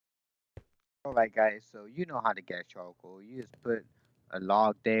Alright guys, so you know how to get charcoal. You just put a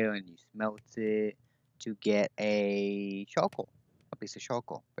log there and you smelt it to get a charcoal. A piece of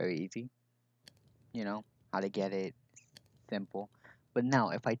charcoal. Very easy. You know how to get it. Simple. But now,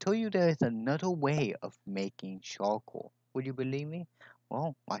 if I told you there's another way of making charcoal, would you believe me?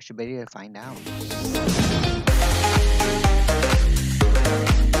 Well, watch the video to find out.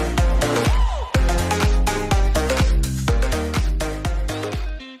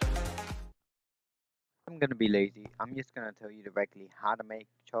 I'm gonna be lazy. I'm just gonna tell you directly how to make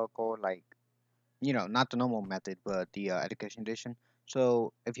charcoal, like, not the normal method, but the education edition.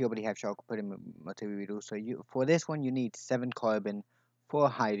 So if you already have charcoal, put in material reduce. So you for this one you need 7 carbon, 4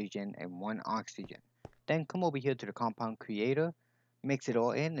 hydrogen, and 1 oxygen. Then come over here to the compound creator, mix it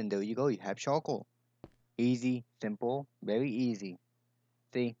all in, and there you go. You have charcoal. Easy, simple, very easy.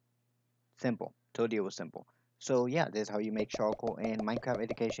 See, simple. Told you it was simple. So yeah, this is how you make charcoal in Minecraft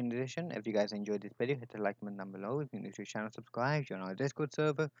Education Edition. If you guys enjoyed this video, hit the like button down below. If you're new to the channel, subscribe. Join our Discord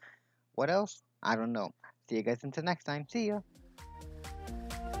server. What else? I don't know. See you guys until next time. See ya.